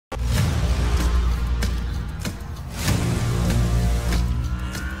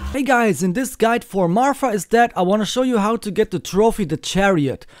Hey guys, in this guide for Marfa is that I want to show you how to get the trophy, the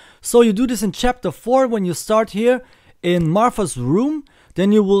Chariot. So you do this in chapter 4 when you start here in Marfa's room.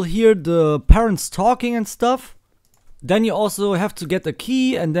 Then you will hear the parents talking and stuff. Then you also have to get the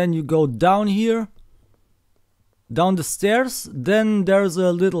key and then you go down here. Down the stairs. Then there's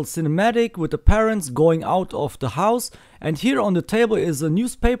a little cinematic with the parents going out of the house. And here on the table is a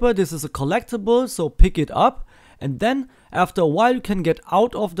newspaper. This is a collectible, so pick it up. And then after a while you can get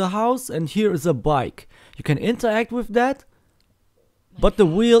out of the house and here is a bike. You can interact with that, but the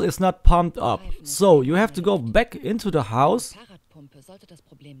wheel is not pumped up. So you have to go back into the house.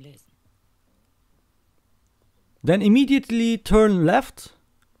 Then immediately turn left.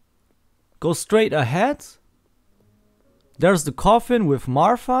 Go straight ahead. There's the coffin with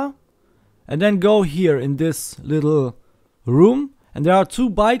Marfa. And then go here in this little room. And there are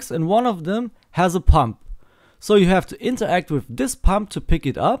 2 bikes and one of them has a pump. So you have to interact with this pump to pick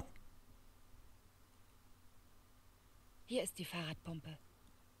it up. Hier ist die Fahrradpumpe.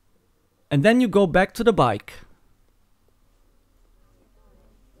 And then you go back to the bike.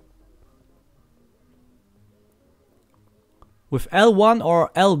 With L1 or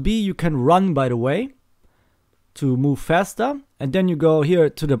LB you can run, by the way, to move faster. And then you go here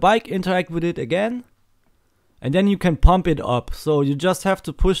to the bike, interact with it again. And then you can pump it up. So you just have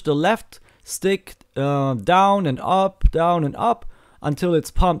to push the left stick down and up until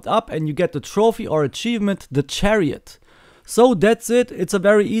it's pumped up and you get the trophy or achievement, the Chariot. So that's it. It's a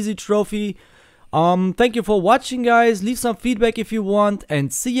very easy trophy. Thank you for watching, guys. Leave some feedback if you want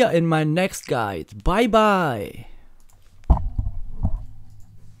and see ya in my next guide. Bye bye.